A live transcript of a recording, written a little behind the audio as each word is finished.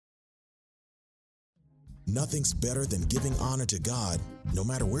Nothing's better than giving honor to God, no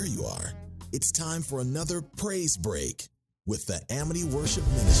matter where you are. It's time for another praise break with the Amity Worship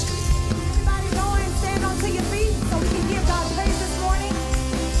Ministry. Everybody go and stand onto your feet so we can give God praise this morning.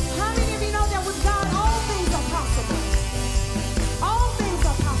 How many of you know that with God all things are possible? All things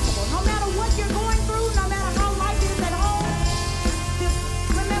are possible. No matter what you're going through, no matter how life is at home, just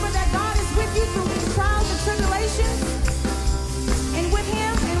remember that God is with you through trials and tribulations. And with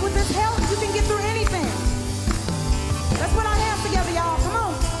Him and with His help, you can get through anything. Let's put our hands together, y'all. Come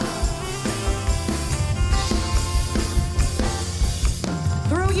on.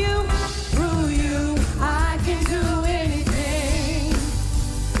 Through you, I can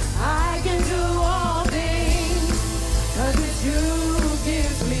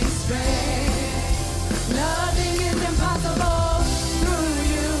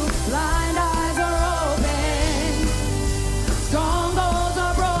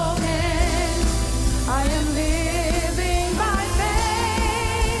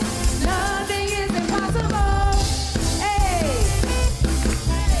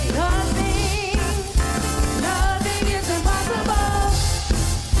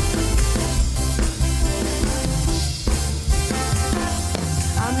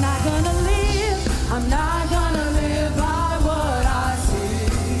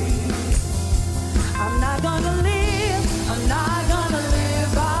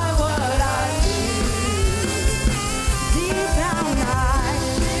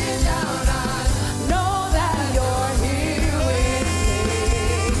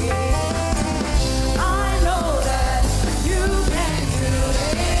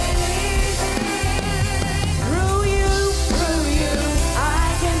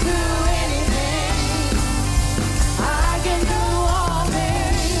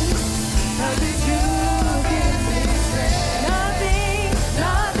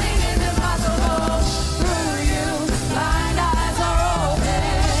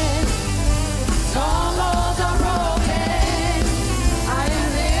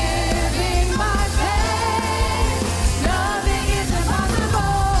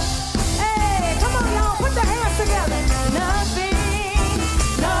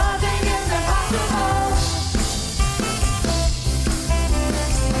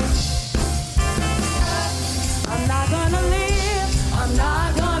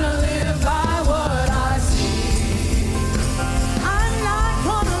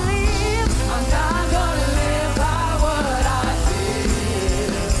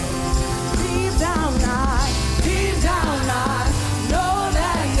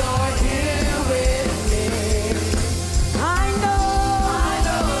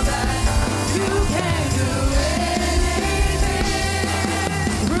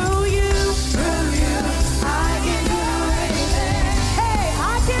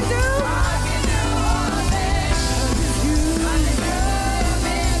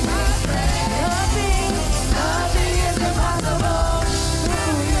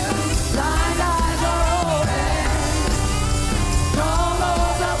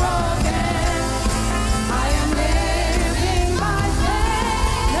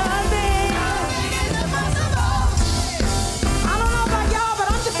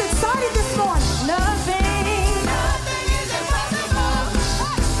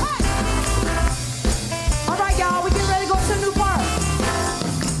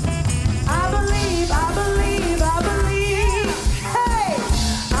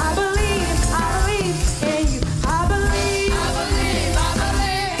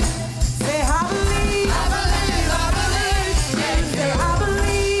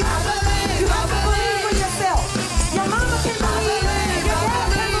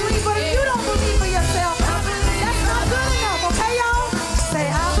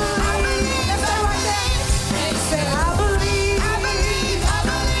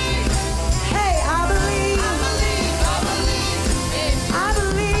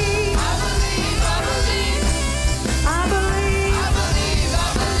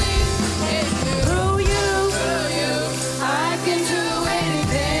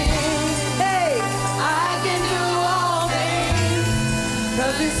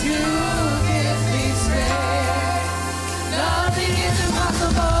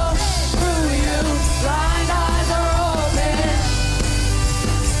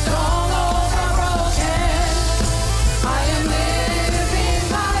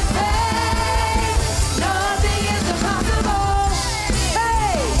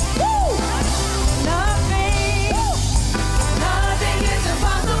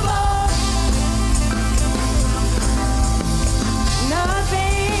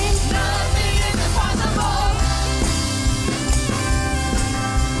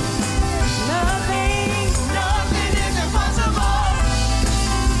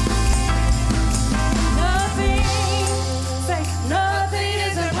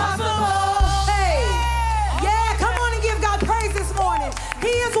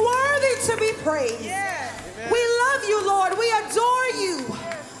is worthy to be praised. We love you, Lord. We adore you.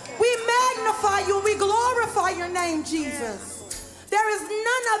 We magnify you and we glorify your name, Jesus. There is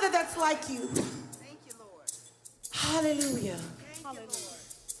none other that's like you. Thank you, Lord. Hallelujah. Thank you, Lord.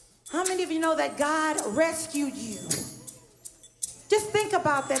 How many of you know that God rescued you? Just think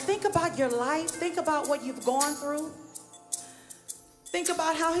about that. Think about your life. Think about what you've gone through. Think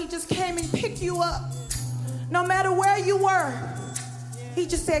about how he just came and picked you up. No matter where you were, he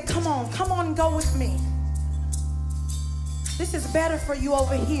just said, come on and go with me. This is better for you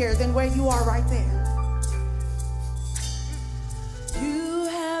over here than where you are right there. You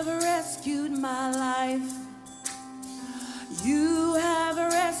have rescued my life. You have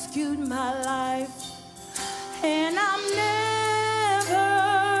rescued my life. And I'm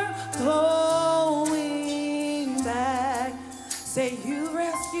never going back. Say, you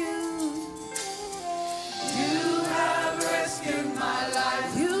rescued. You have rescued my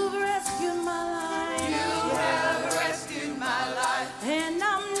life. You've rescued my life. You have rescued my life. And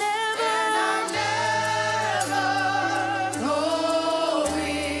I'm never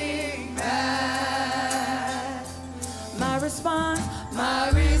going back. My response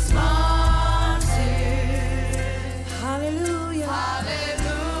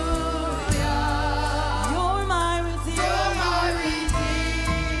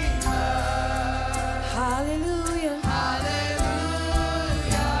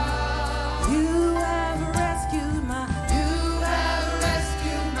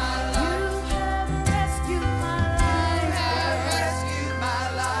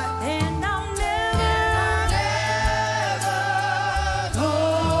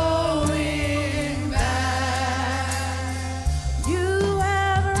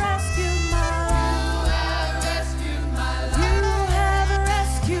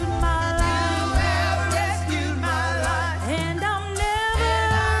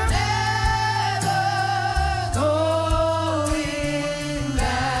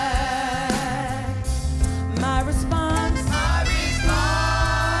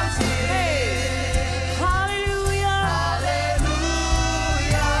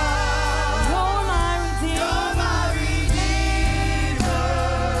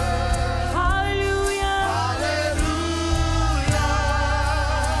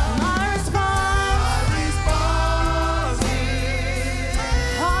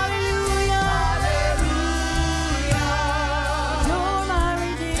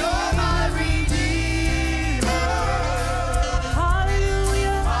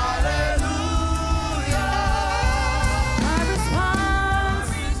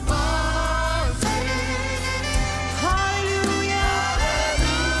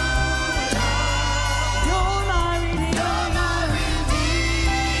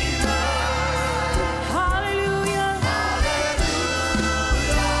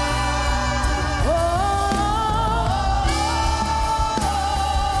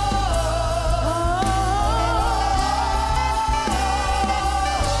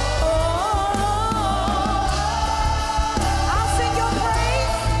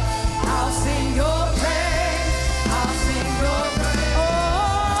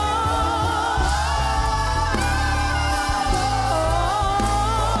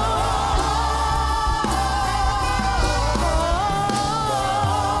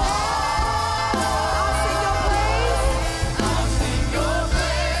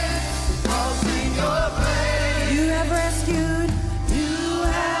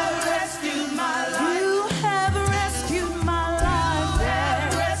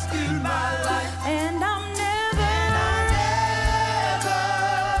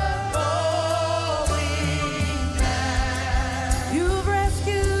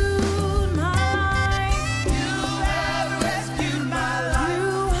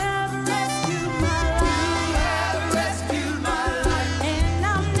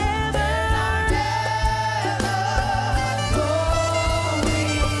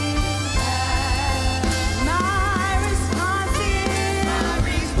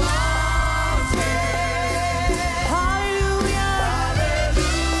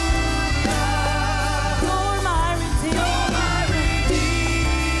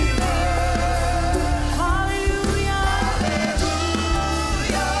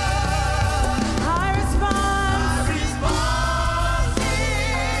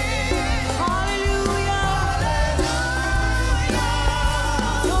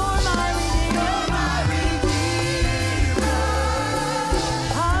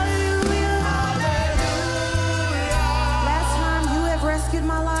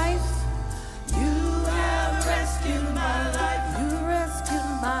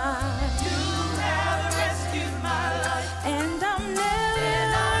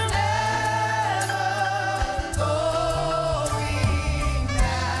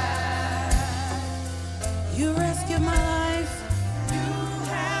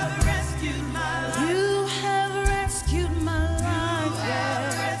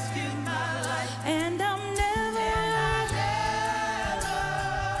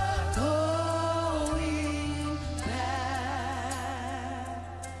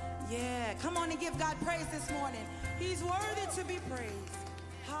be praised.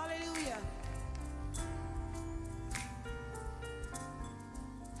 Hallelujah.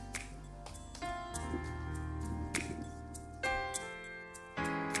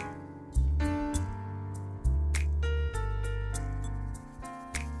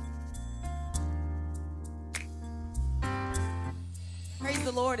 Praise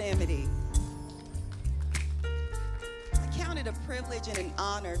the Lord, Amity. I count it a privilege and an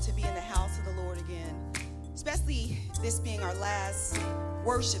honor to be in the house of the Lord again, especially this being our last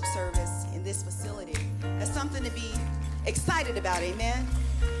worship service in this facility. That's something to be excited about, amen?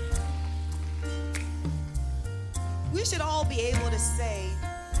 We should all be able to say,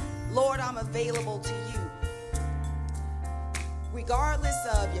 Lord, I'm available to you. Regardless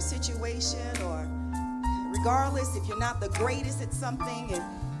of your situation, or regardless if you're not the greatest at something, and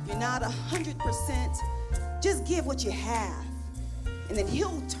you're not 100%, just give what you have, and then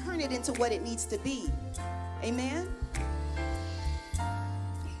he'll turn it into what it needs to be. Amen?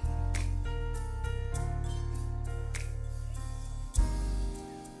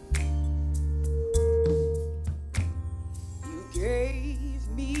 You gave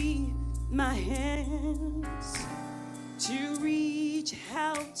me my hands to reach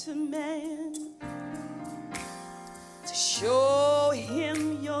out to man, to show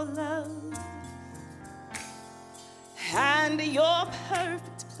him your love and your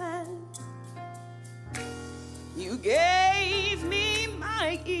perfect plan. You gave me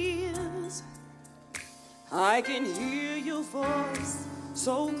my ears, I can hear your voice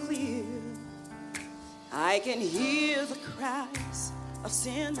so clear. I can hear the cries of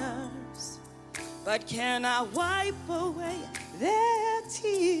sinners, but can I wipe away their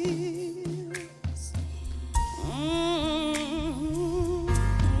tears?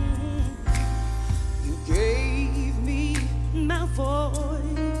 You gave me my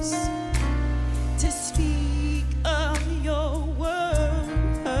voice to speak of your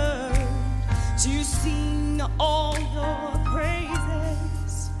word, to sing all your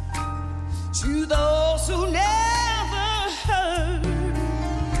praises to those who never heard.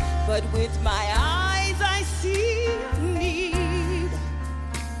 But with my eyes I see a need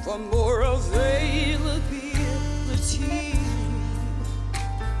for more availability.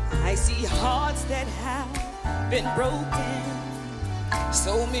 I see hearts that have been broken,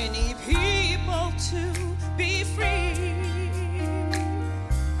 so many people to be free.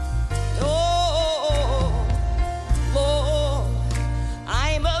 Oh, Lord,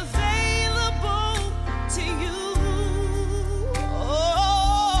 I'm available to you.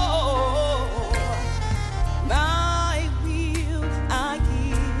 Oh, my will I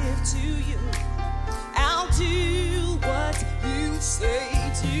give to you. I'll do what you say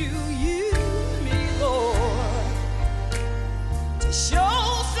to you, me, Lord, to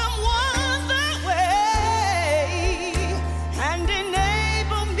show someone the way and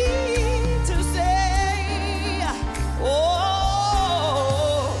enable me to say, oh,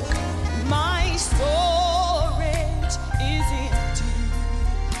 my storage is empty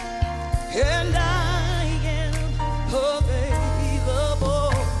and I am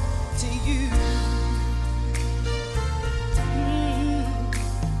available to you.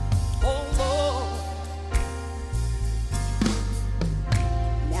 Oh Lord,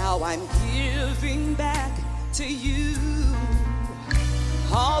 now I'm giving back to you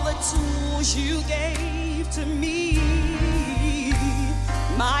all the tools you gave to me.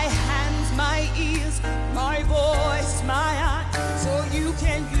 My hands, my ears, my voice, my eyes, so you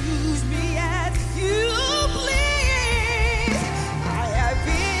can use me as you please. I have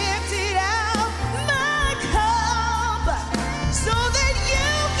emptied out my cup so that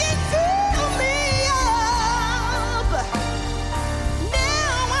you can fill me up.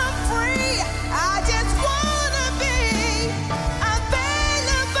 Now I'm free. I just wanna be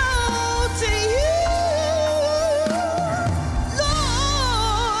available to you,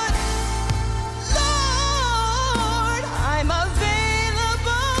 Lord. Lord,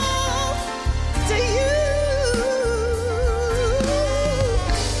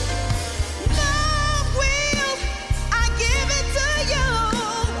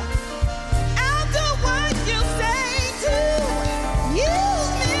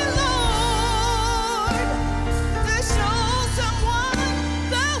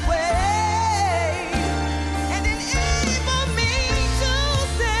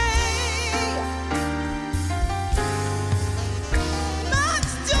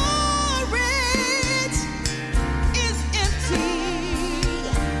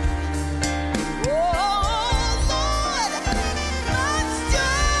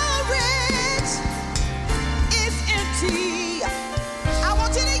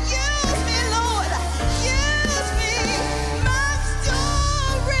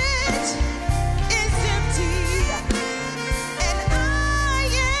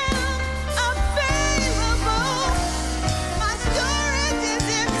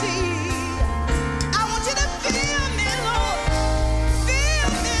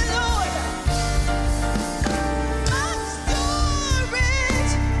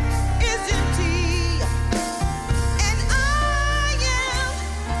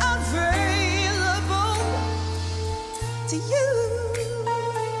 to you.